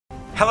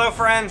Hello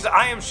friends,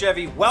 I am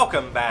Chevy.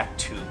 Welcome back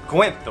to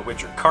Gwent, the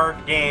Witcher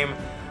card game.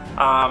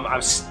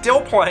 I'm still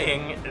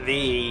playing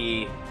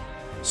the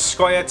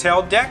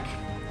Scoia'tael deck,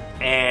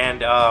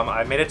 and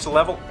I made it to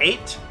level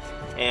 8,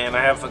 and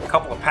I have a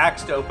couple of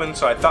packs to open,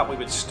 so I thought we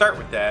would start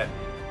with that.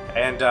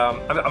 And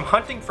I'm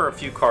hunting for a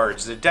few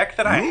cards. The deck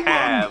that I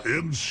have...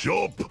 in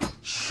shop,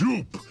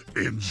 soup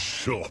in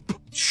shop.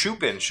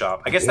 Shoop in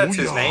shop. I guess that's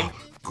his name.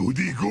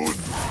 Goody good.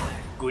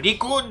 Goody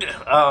good.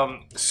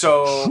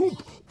 So...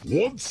 Soup.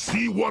 Want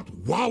see what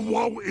wow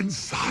wow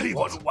inside?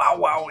 What wow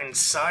wow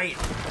inside?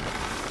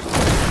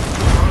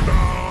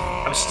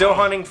 I'm still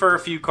hunting for a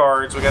few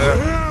cards. We gotta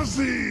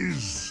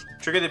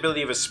trigger the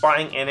ability of a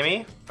spying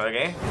enemy.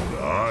 Okay.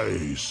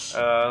 Nice.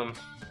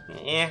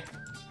 Yeah.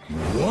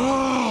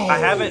 Wow. I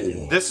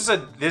haven't. This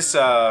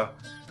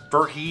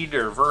Verheed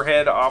or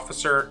Verhead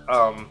officer.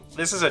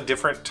 This is a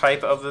different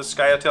type of the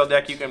Scoia'tael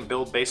deck you can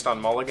build based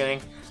on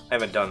mulliganing. I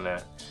haven't done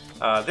that.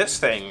 This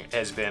thing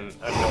has been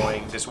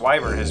annoying. This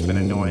wyvern has been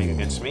annoying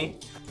against me.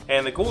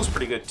 And the ghoul's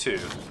pretty good too.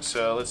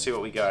 So let's see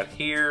what we got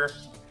here.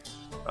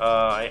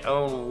 I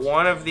own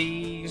one of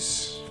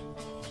these.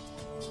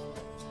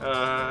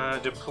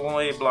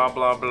 Deploy, blah,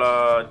 blah,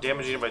 blah.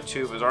 Damage unit by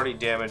 2 was already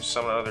damaged.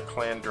 Summon another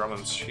clan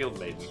Drummond's Shield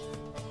Maiden.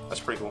 That's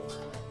pretty cool.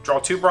 Draw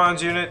 2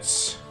 bronze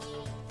units.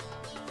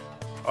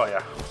 Oh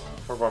yeah,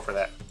 we're going for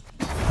that.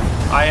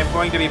 I am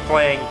going to be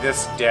playing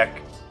this deck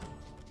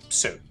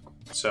soon.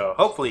 So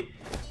hopefully,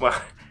 well,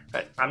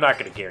 I'm not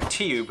going to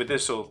guarantee you, but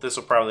this will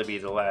probably be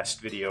the last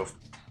video of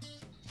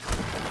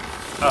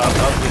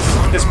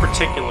this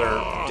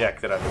particular deck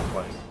that I've been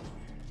playing.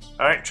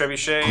 All right,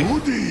 Trebuchet,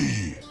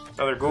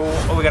 another ghoul.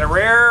 Oh, we got a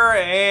rare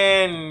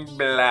and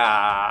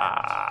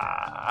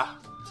blah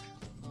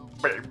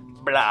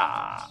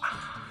blah.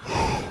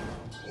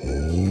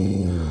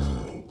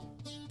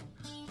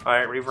 All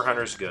right, Reaver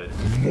Hunter's good.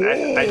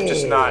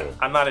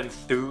 I'm not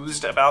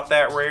enthused about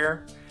that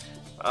rare.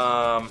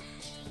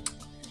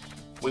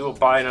 We will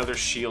buy another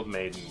Shield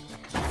Maiden.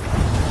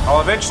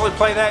 I'll eventually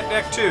play that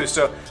deck too,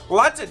 so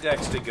lots of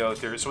decks to go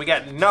through. So we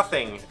got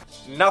nothing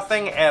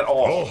at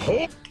all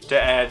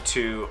to add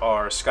to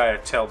our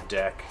Scoia'tael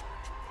deck.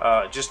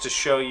 Just to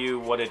show you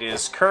what it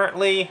is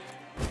currently,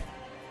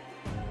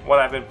 what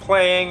I've been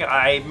playing.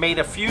 I made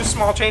a few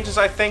small changes,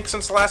 I think,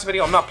 since the last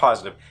video. I'm not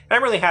positive. And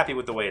I'm really happy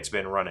with the way it's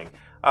been running.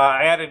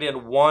 I added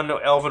in one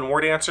Elven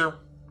War Dancer.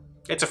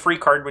 It's a free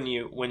card when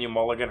you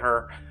mulligan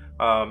her,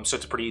 so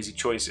it's a pretty easy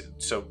choice.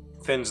 So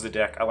thins the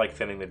deck. I like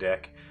thinning the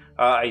deck.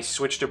 I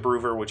switched to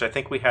Broover, which I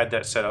think we had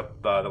that set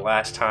up the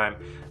last time,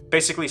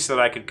 basically so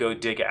that I could go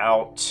dig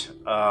out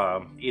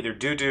either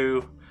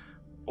Dudu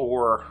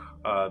or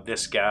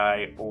this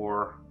guy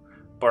or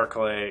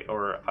Barclay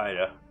or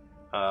Ida.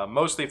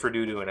 Mostly for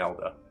Dudu and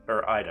Elda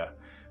or Ida.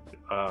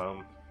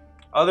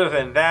 Other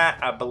than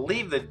that, I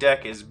believe the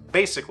deck is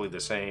basically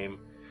the same.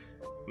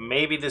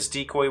 Maybe this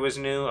decoy was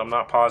new. I'm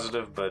not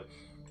positive, but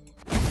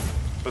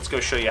let's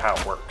go show you how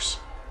it works.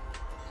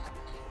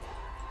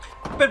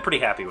 I've been pretty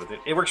happy with it.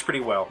 It works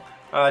pretty well.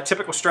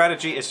 Typical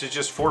strategy is to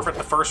just forfeit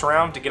the first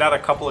round to get out a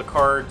couple of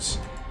cards,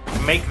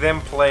 make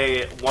them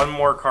play one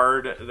more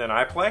card than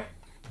I play.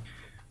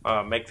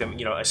 Make them,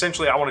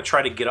 essentially I want to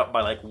try to get up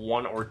by like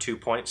 1 or 2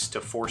 points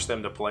to force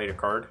them to play a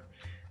card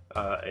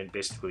and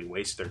basically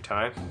waste their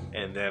time,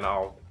 and then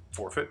I'll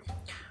forfeit.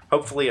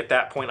 Hopefully at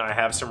that point I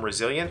have some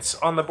resilience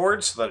on the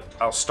board so that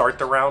I'll start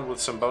the round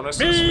with some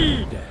bonuses.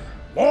 Mead!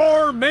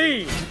 More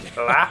mead!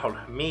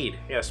 Loud. Mead.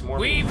 Yes, more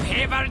mead. We've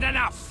havered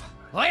enough.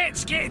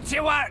 Let's get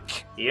to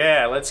work.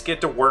 Yeah, let's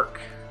get to work.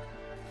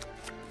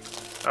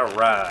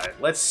 Alright,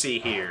 let's see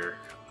here.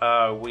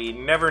 We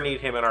never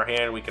need him in our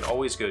hand. We can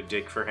always go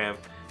dig for him.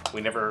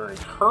 We never earned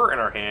her in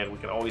our hand. We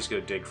can always go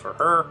dig for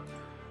her.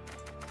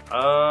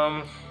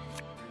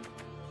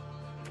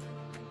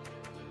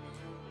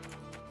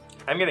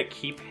 I'm gonna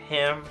keep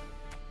him.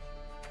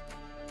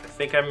 I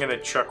think I'm gonna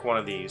chuck one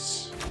of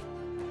these.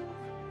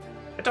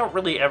 I don't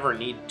really ever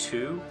need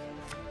 2.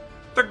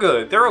 They're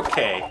good. They're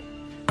okay.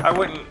 I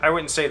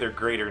wouldn't say they're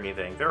great or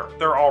anything.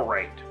 They're all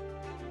right.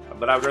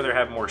 But I would rather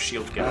have more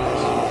shield guys.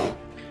 All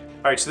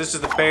right, so this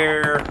is the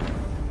bear.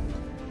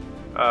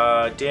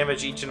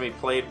 Damage each enemy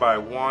played by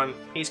 1.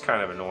 He's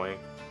kind of annoying.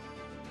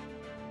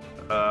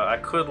 I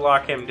could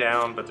lock him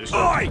down, but there's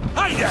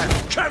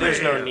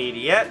no need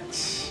yet.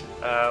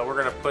 We're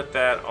gonna put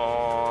that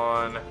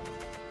on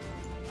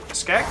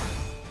Skag.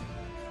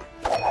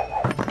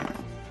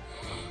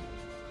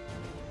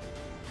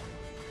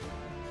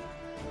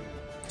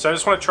 So I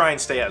just want to try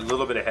and stay a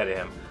little bit ahead of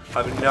him.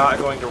 I'm not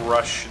going to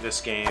rush this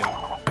game.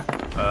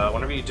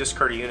 Whenever you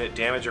discard a unit,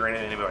 damage or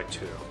enemy by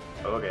 2.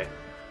 Okay.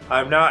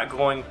 I'm not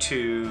going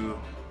to...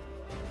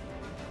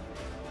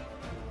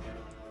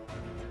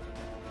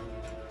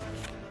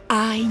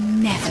 I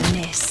never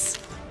miss.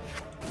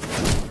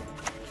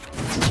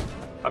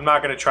 I'm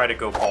not going to try to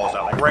go balls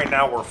out. Like right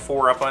now we're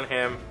 4 up on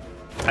him.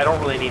 I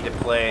don't really need to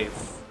play...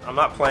 I'm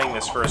not playing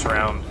this first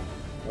round,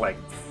 like,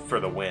 for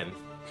the win.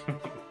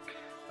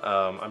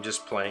 I'm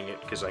just playing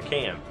it because I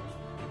can.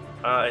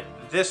 At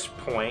this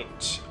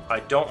point, I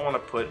don't want to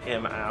put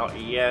him out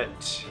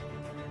yet.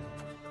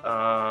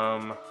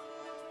 I'm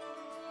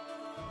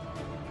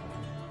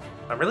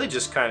really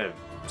just kind of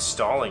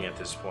stalling at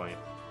this point.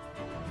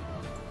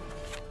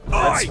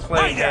 Let's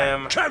play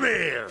him. Come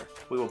here!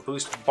 We will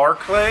boost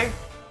Barclay,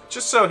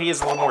 just so he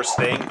has a little more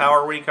staying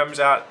power when he comes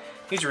out.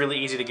 He's really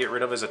easy to get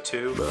rid of as a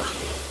 2.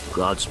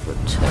 God's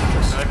protect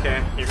us.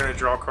 Okay, you're gonna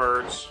draw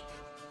cards.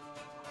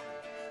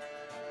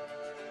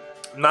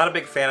 I'm not a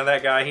big fan of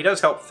that guy. He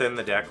does help thin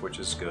the deck, which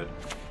is good.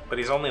 But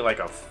he's only like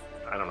a,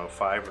 I don't know,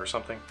 5 or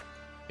something.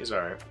 He's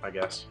alright, I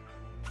guess.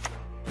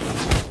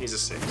 He's a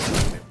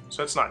 6. Okay.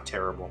 So it's not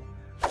terrible.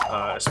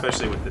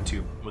 Especially with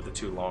the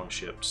two long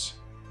ships.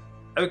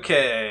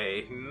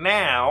 Okay,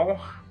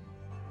 now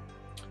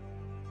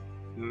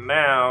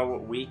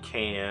we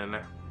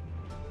can.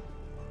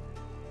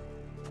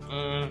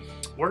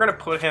 We're gonna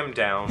put him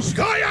down.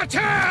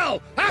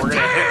 Scoia'tael! We're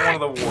gonna hit one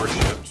of the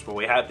warships. Well,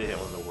 we had to hit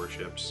one of the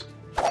warships,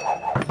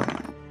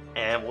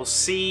 and we'll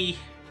see.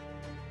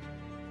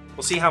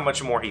 We'll see how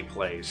much more he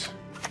plays.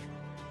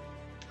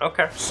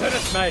 Okay. Sit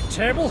at my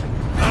table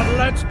and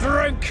let's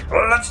drink.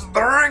 Let's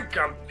drink.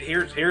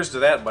 Here's to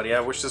that, buddy. I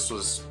wish this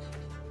was.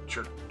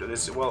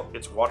 Well,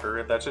 it's water.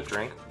 If that's a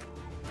drink.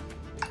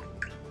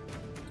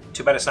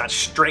 Too bad it's not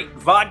straight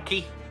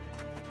vodka.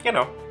 You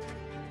know.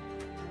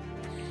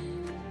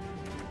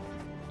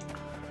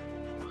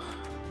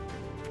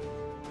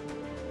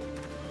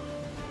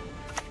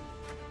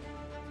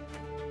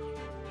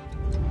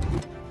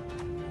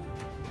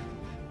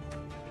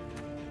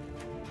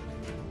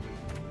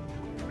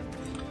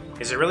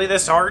 Is it really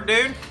this hard,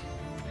 dude?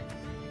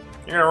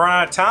 You're gonna run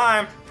out of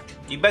time.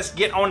 You best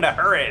get on to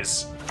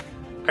hurries.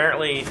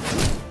 Apparently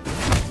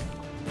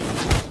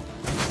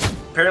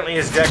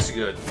his deck's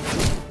good.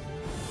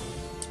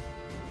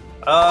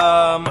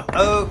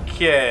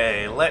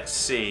 Okay, let's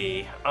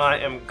see.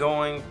 I'm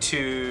gonna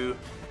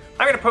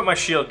put my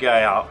shield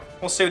guy out.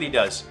 We'll see what he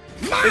does.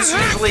 This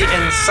usually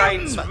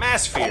incites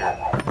mass fear.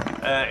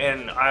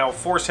 And I'll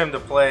force him to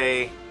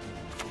play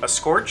a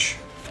Scorch.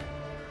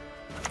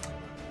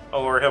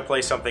 Or he'll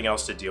play something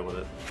else to deal with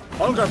it.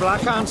 Older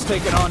Blackhand's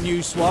taking on new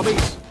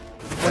swabbies.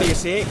 What do you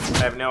say? I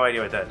have no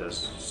idea what that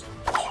does.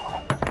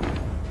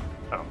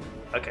 Oh,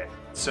 okay.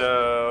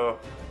 So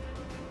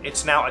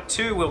it's now a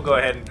 2. We'll go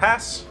ahead and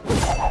pass.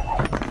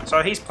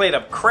 So he's played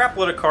a crap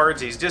load of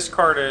cards. He's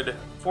discarded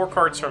 4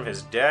 cards from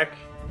his deck.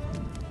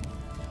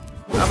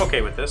 I'm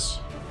okay with this.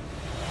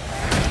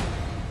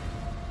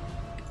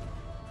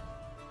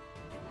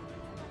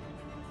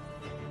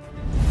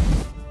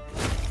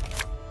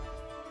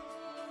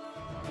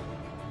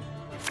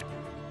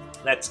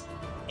 That's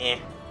eh.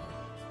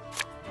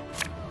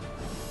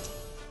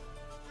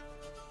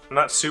 I'm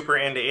not super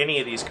into any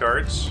of these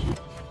cards.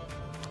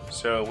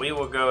 So we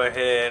will go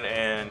ahead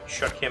and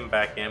chuck him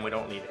back in. We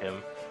don't need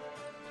him.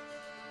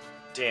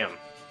 Damn.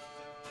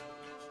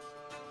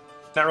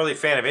 Not really a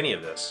fan of any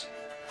of this.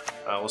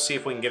 We'll see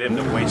if we can get him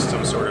to waste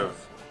some sort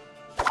of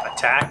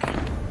attack.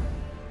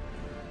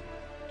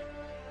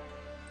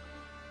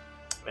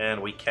 And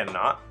we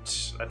cannot.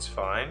 That's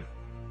fine.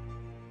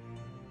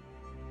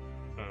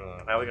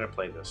 How are we gonna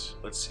play this?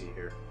 Let's see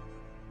here.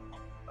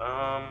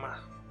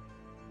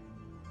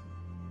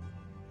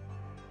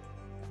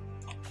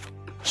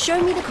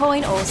 Show me the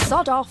coin or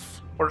sod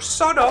off. Or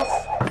sod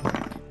off.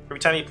 Every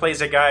time he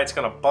plays a guy, it's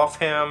gonna buff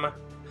him.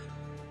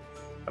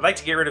 I'd like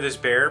to get rid of this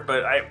bear,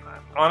 but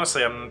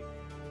honestly, I'm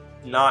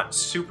not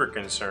super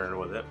concerned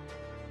with it.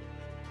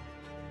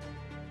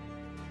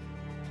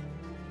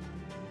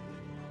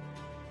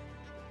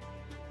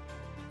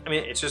 I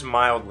mean, it's just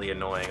mildly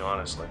annoying,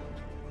 honestly.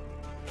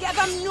 Give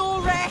him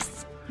no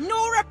rest,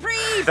 no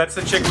reprieve. That's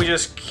the chick we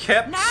just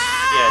kept. No!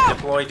 Yeah,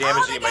 deploy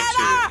damage to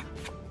by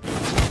 2.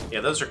 Yeah,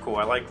 those are cool.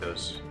 I like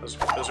those. Those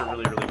are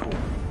really, really cool.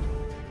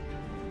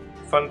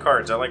 Fun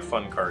cards. I like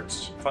fun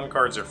cards. Fun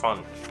cards are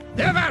fun.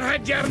 Never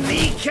had your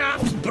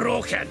kneecaps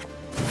broken.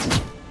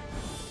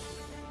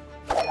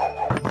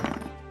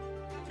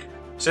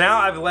 So now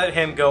I've let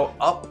him go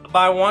up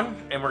by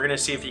 1, and we're gonna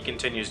see if he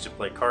continues to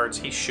play cards.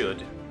 He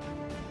should.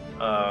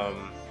 Well,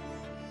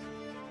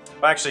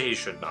 actually, he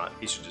should not.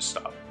 He should just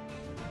stop.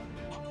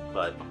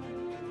 But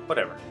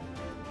whatever.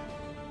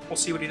 We'll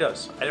see what he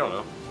does. I don't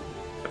know.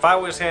 If I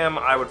was him,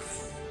 I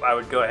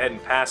would go ahead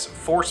and pass.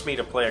 Force me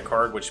to play a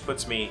card, which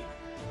puts me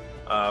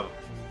a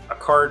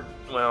card.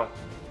 Well,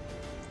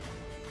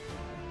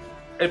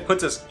 it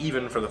puts us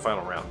even for the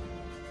final round,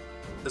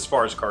 as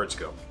far as cards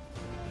go.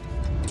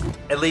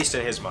 At least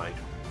in his mind.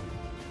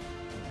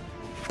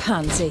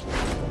 Pansy.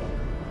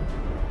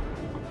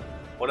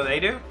 What do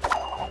they do?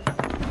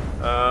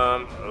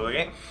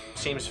 Okay.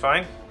 Seems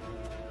fine.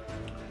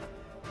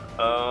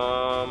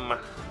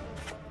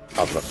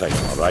 Have the thing,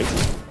 alright?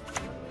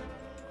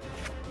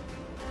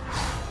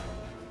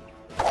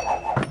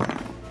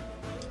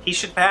 He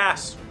should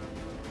pass.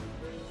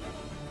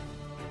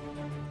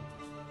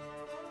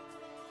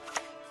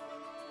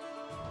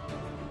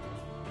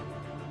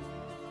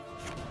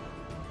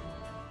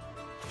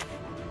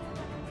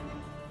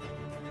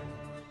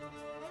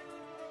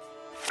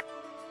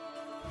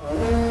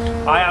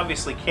 I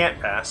obviously can't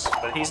pass,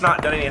 but he's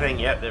not done anything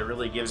yet that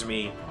really gives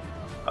me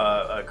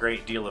a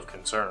great deal of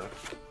concern.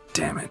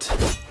 Damn it.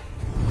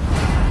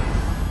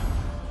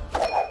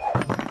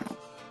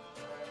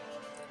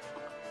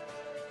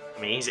 I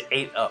mean, he's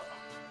 8 up.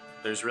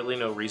 There's really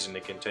no reason to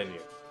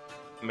continue.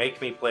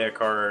 Make me play a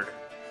card,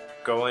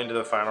 go into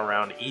the final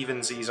round,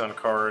 evensies on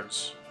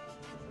cards.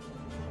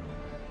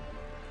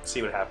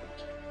 See what happens.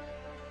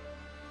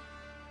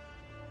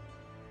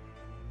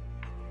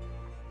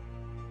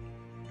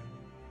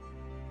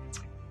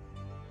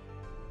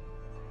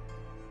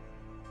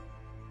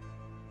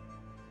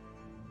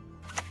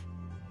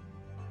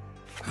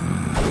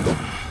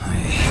 I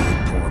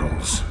hate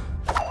portals.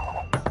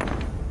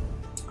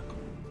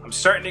 I'm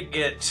starting to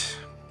get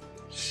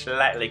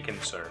slightly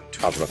concerned.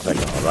 I'll look like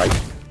all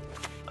right.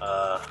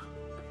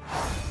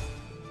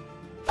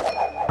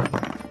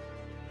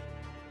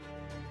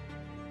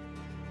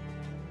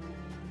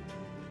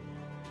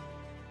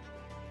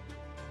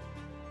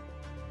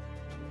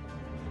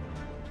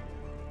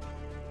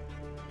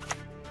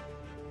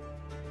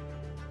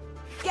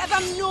 Give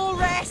him no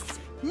rest!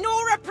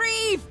 No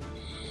reprieve!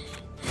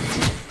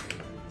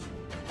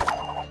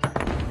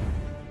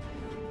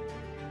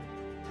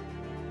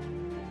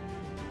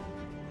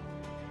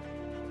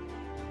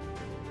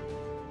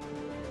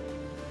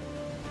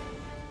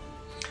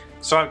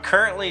 So I'm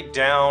currently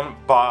down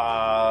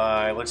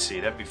by, let's see,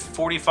 that'd be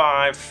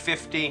 45,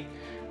 50.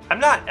 I'm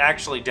not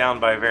actually down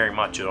by very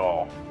much at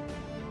all.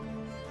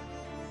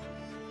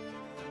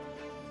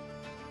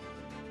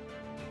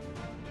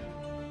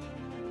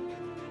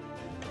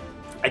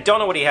 I don't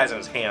know what he has in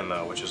his hand,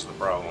 though, which is the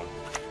problem.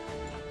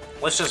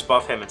 Let's just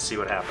buff him and see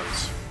what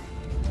happens.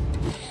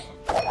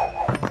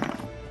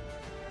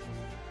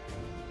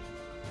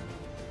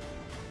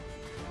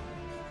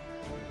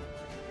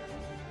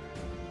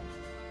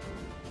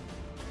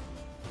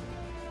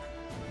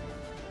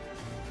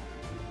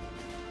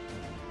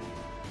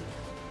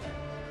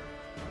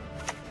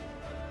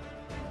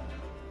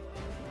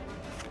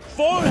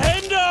 Full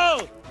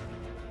handle!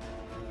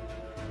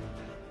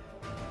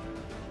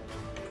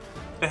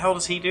 The hell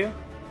does he do?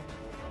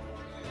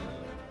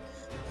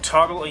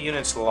 Toggle a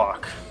unit's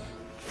lock.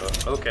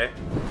 Okay.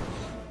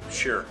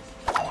 Sure.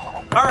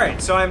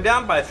 Alright, so I'm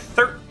down by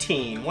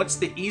 13. What's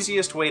the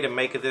easiest way to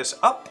make this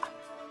up?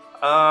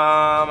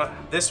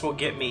 This will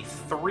get me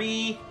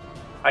 3.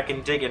 I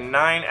can dig a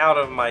 9 out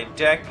of my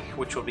deck,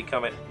 which will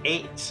become an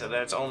 8, so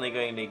that's only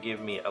going to give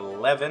me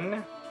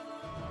 11.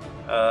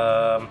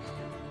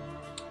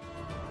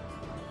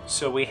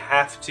 So we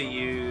have to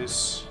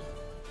use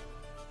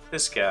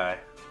this guy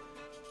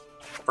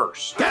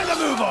first. Get the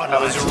move on,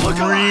 I was lads.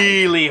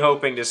 really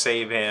hoping to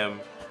save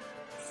him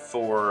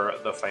for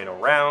the final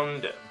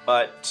round,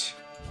 but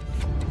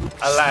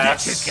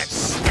alas, Snatches get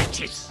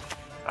snatches.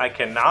 I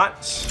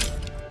cannot.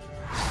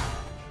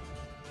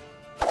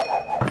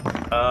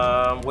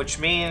 Which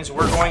means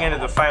we're going into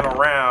the final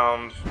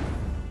round.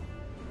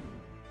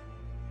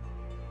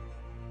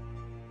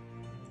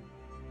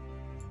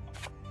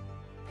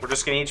 We're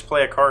just gonna each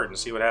play a card and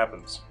see what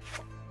happens.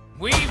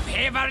 We've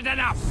havered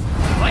enough.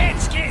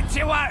 Let's get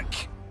to work.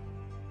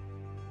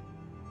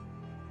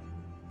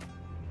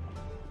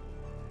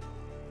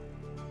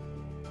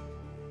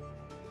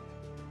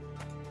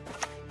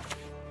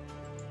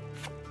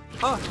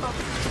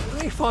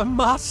 If I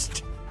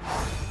must.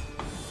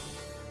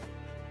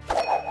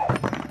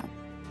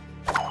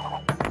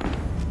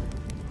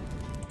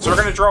 So we're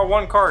gonna draw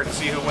one card and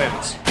see who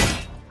wins.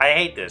 I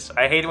hate this.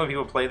 I hate it when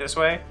people play this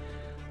way.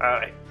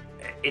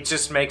 It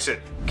just makes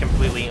it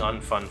completely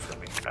unfun for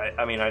me.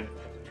 I mean,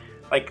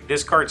 like,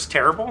 this card's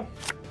terrible.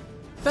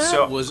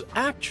 That was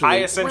actually I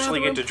essentially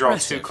rather get to draw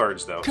impressive. 2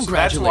 cards, though. So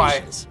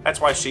Congratulations.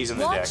 that's why she's in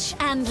the deck. Watch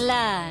and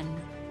learn.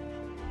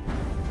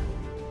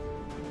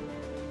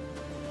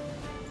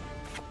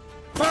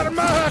 For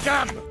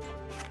Mahakam!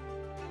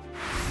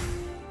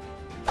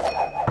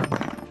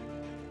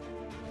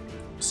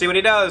 See what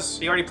he does.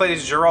 He already played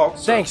his Geralt.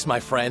 So Thanks, my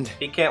friend.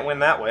 he can't win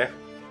that way.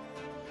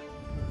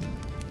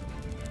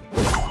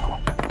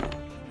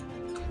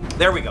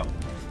 There we go.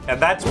 And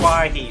that's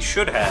why he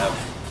should have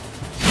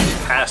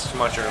passed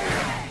much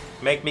earlier.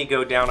 Make me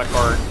go down a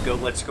card.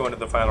 Let's go into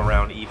the final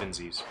round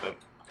evensies. But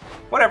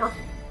whatever.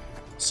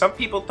 Some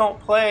people don't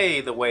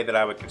play the way that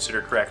I would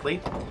consider correctly.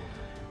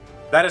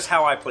 That is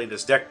how I play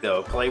this deck,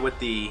 though. Play with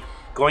the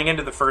going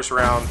into the first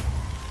round,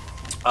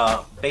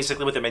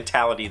 basically with the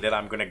mentality that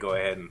I'm going to go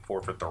ahead and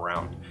forfeit the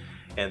round,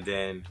 and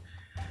then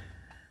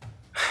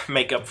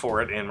make up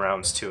for it in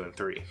rounds 2 and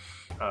 3.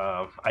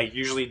 I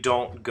usually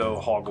don't go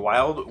hog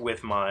wild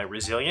with my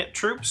resilient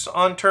troops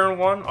on turn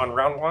 1, on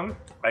round 1.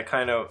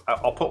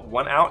 I'll put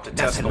 1 out to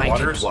test the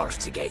waters,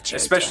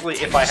 especially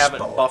if I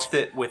haven't buffed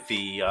it with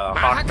the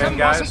Hawkmen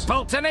guys.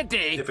 Built in a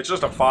day. If it's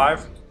just a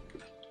 5,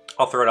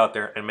 I'll throw it out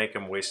there and make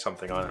them waste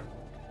something on it.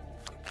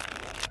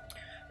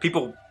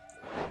 People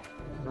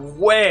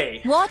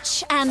way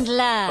Watch and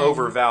learn.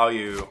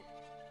 overvalue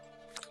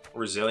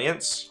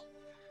resilience.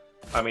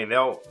 I mean,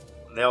 they'll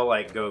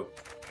like go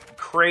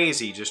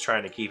crazy just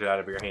trying to keep it out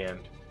of your hand.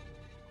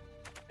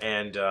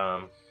 And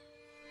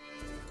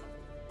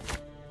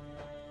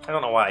I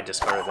don't know why I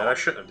discarded that. I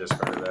shouldn't have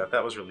discarded that.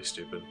 That was really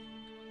stupid.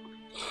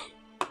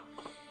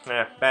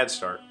 Bad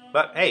start.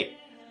 But hey,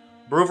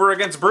 Brewer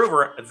against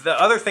Brewer. The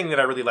other thing that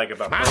I really like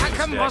about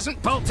Mahakam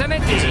wasn't built in a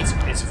is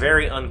day. it's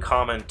very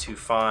uncommon to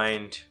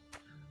find.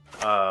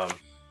 And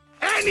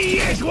he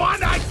is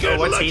one I could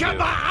what's look he at do?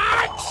 my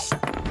axe!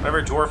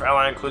 Whenever Dwarf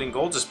ally including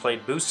gold is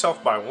played, boosts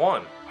health by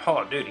 1.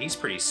 Oh, dude, he's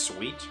pretty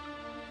sweet.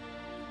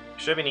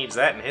 Chevy needs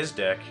that in his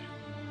deck.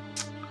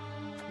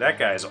 That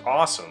guy's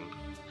awesome.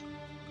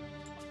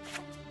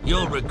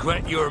 You'll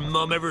regret your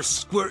mum ever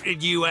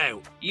squirted you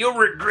out. You'll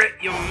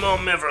regret your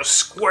mom ever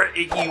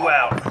squirted you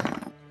out.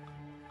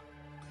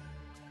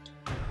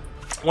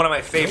 One of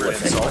my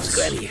favorite insults.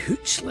 got any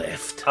hooch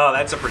left? Oh,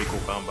 that's a pretty cool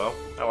combo.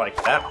 I like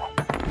that.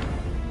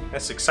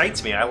 This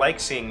excites me. I like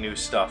seeing new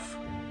stuff.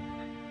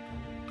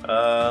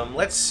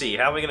 Let's see.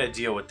 How are we going to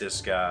deal with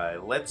this guy?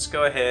 Let's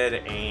go ahead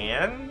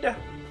and...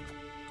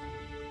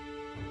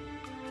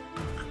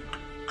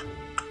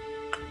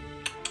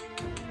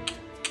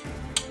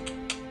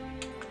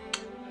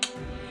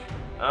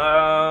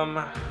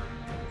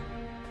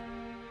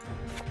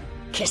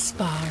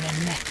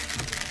 Kisparin.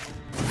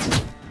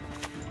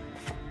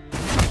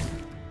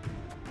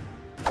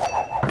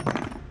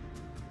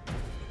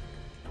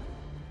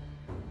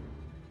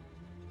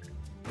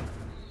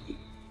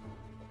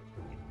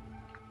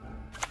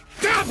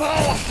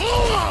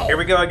 Here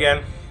we go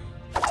again.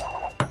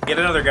 Get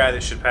another guy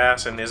that should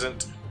pass and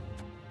isn't.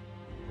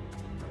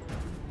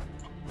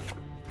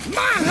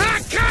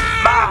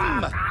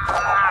 Mahakam!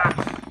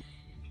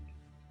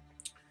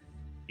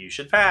 You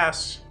should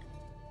pass.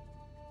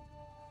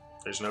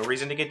 There's no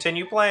reason to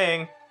continue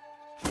playing.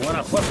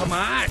 Wanna flip my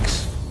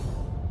axe?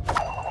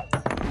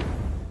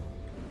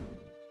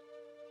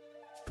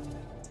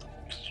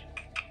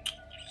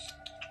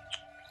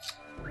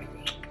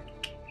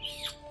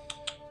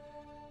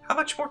 How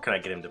much more can I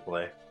get him to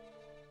play?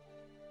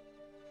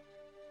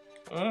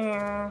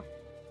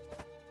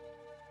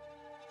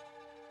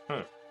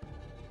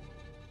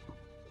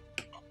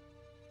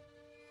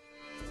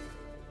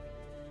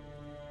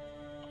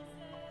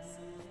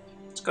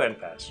 Let's go ahead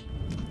and pass.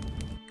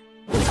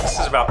 This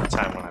is about the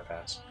time when I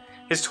pass.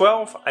 His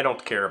 12, I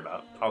don't care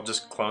about. I'll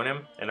just clone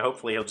him, and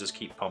hopefully he'll just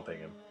keep pumping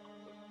him.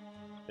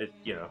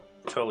 You know,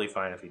 totally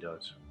fine if he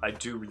does. I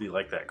do really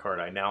like that card.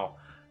 I now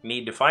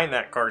need to find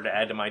that card to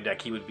add to my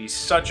deck. He would be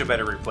such a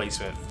better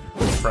replacement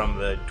from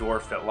the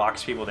dwarf that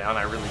locks people down.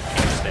 I really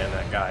can't stand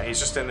that guy. He's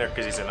just in there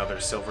because he's another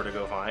silver to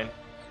go find.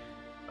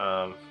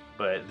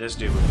 But this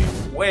dude would be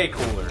way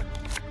cooler.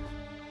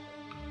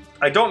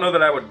 I don't know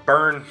that I would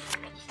burn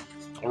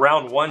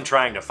round 1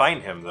 trying to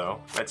find him,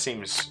 though. That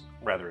seems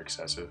rather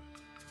excessive.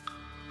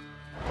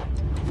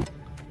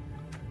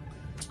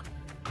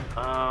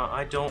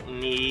 I don't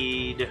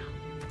need...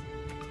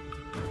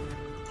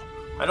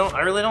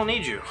 I really don't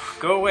need you.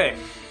 Go away.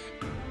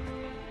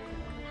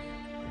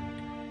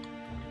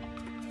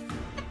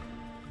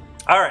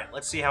 Alright,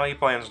 let's see how he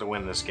plans to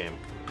win this game.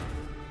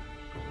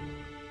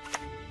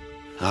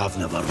 I've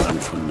never run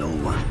from no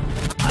one,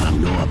 and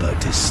I'm not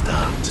about to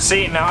start.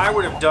 See, now I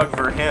would have dug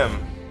for him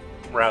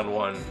round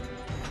 1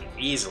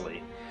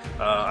 easily.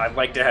 I'd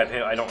like to have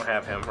him. I don't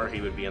have him, or he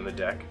would be in the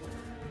deck.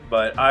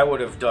 But I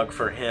would have dug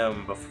for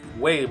him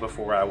way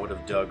before I would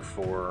have dug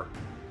for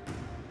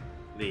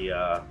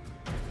the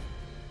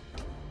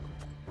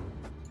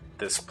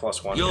this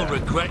 +1 You'll guy.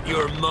 regret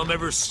your mum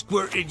ever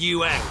squirted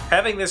you out.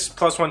 Having this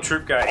 +1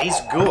 troop guy, he's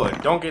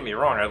good. Don't get me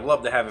wrong. I'd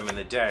love to have him in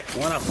the deck.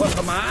 Wanna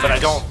flip my axe? But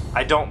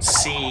I don't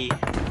see.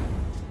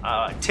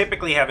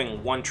 Typically,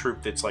 having one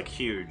troop that's like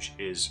huge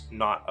is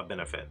not a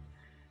benefit.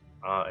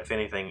 If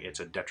anything, it's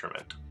a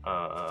detriment.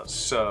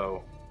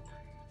 So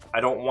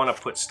I don't want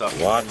to put stuff in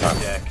the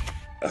deck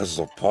As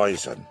the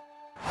poison.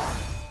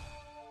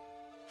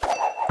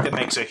 that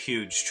makes a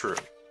huge troop.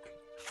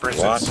 For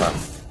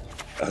instance,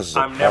 As the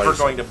I'm never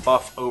poison. going to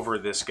buff over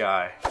this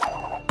guy.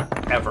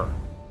 Ever.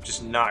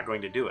 Just not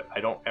going to do it. I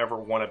don't ever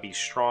want to be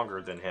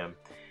stronger than him.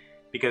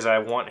 Because I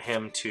want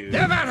him to...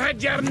 Never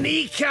had your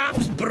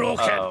kneecaps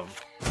broken.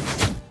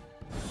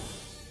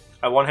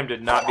 I want him to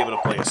not be able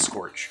to play a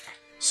Scorch.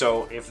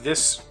 So if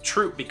this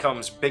troop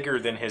becomes bigger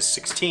than his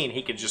 16,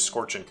 he could just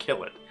Scorch and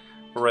kill it.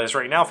 Whereas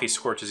right now if he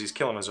Scorches, he's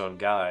killing his own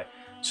guy.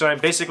 So I'm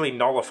basically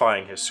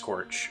nullifying his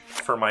Scorch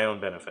for my own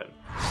benefit.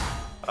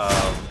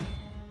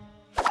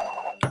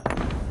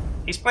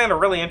 He's playing a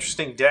really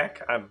interesting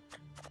deck.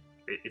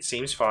 It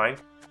seems fine.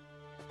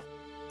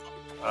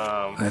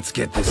 Let's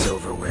get this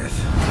over with.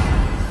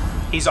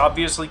 He's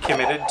obviously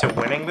committed to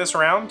winning this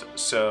round,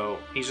 so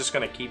he's just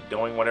going to keep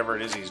doing whatever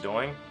it is he's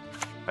doing.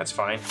 That's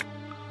fine.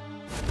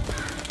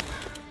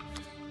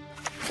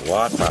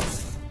 Water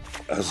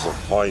as the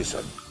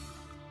poison.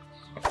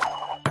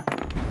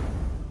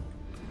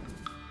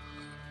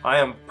 I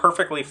am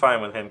perfectly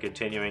fine with him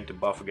continuing to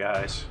buff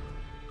guys.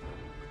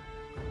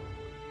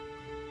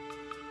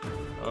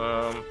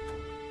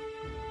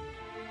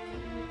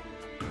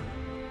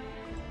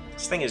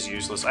 This thing is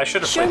useless. I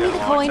should have Show played me it the a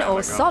long coin time or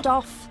ago. sod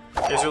off.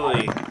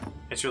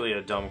 It's really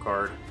a dumb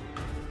card.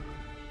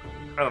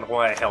 I don't know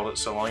why I held it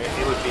so long. It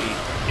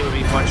it would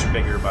be much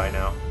bigger by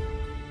now.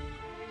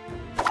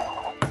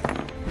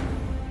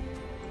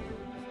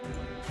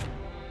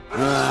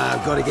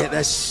 I've got to get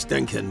this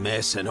stinking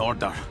mess in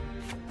order.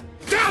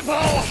 Double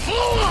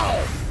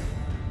hollow!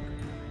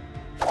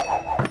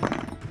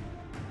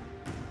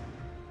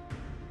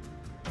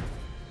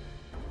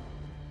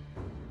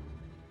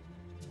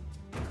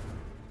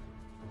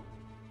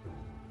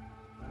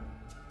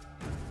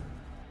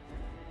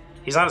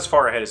 He's not as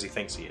far ahead as he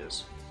thinks he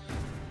is.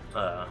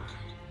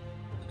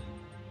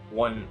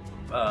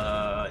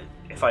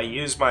 If I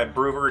use my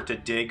Brewer to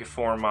dig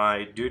for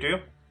my doo-doo,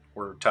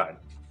 we're tied.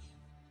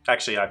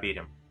 Actually, I beat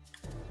him.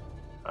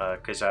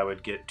 Because I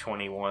would get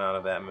 21 out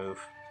of that move.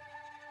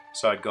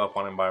 So I'd go up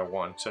on him by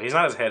 1. So he's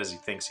not as ahead as he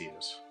thinks he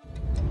is.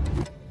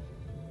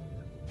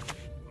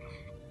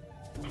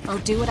 I'll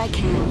do what I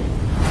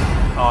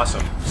can.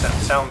 Awesome.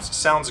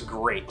 Sounds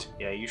great.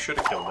 Yeah, you should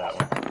have killed that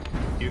one.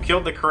 You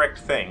killed the correct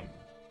thing.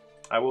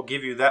 I will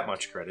give you that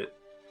much credit.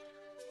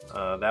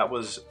 That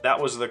was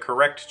the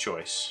correct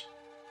choice.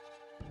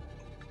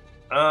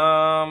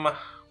 Oh.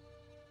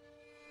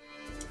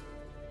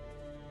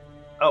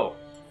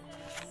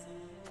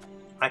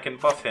 I can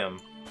buff him.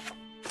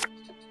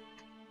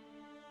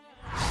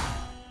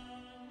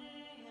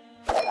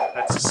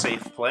 That's a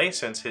safe play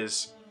since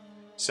his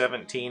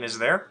 17 is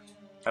there.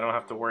 I don't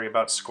have to worry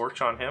about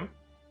Scorch on him.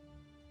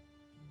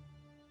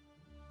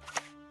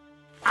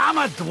 I'm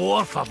a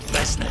dwarf of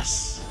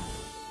business.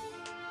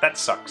 That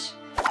sucks.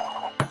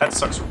 That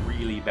sucks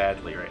really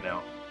badly right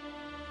now.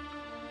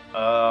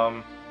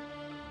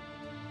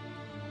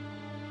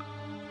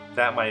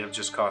 That might have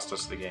just cost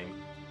us the game.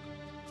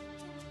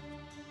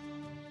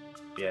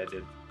 Yeah, it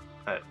did.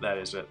 That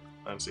is it.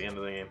 That's the end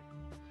of the game.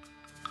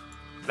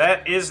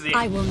 That is the...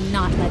 I will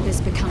not let this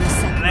become a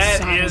second That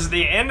sorrow. is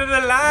the end of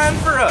the line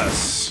for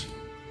us.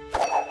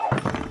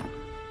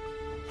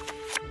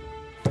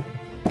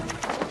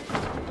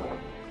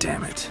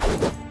 Damn it.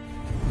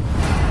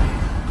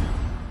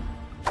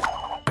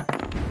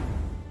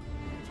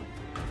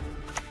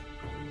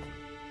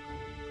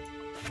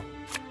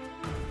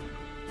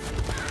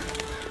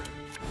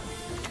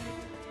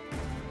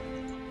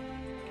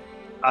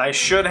 I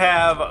should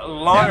have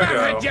long Never ago.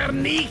 had your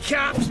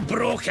kneecaps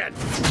broken.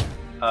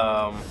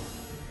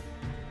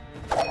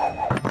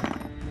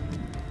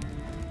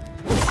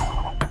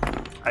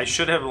 I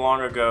should have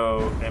long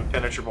ago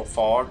impenetrable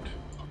fogged.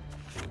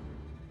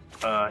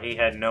 He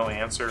had no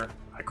answer.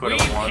 I could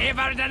We've have won.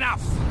 favoured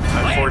enough.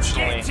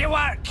 Unfortunately. Let's get to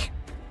work.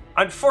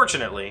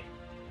 Unfortunately,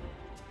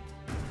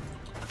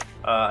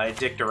 I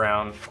dicked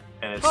around,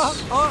 and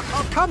it's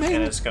Coming!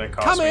 and it's going to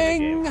cost me the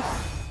game.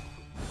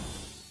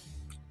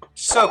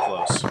 So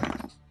close.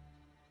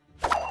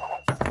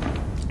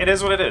 It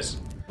is what it is.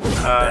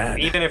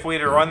 Even if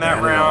we'd have run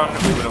that round,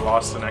 we would have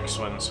lost the next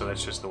one, so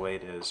that's just the way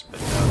it is. But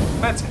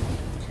that's it.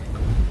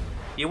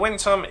 You win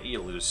some,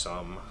 you lose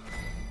some.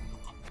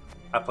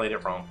 I played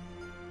it wrong.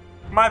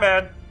 My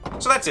bad.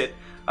 So that's it.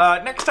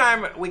 Next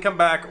time we come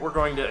back, we're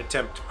going to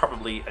attempt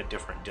probably a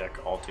different deck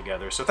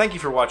altogether. So thank you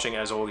for watching,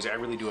 as always. I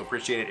really do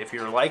appreciate it. If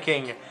you're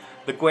liking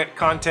the Gwent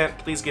content,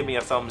 please give me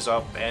a thumbs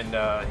up and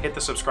hit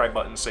the subscribe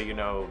button so you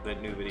know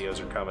that new videos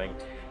are coming.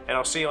 And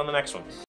I'll see you on the next one.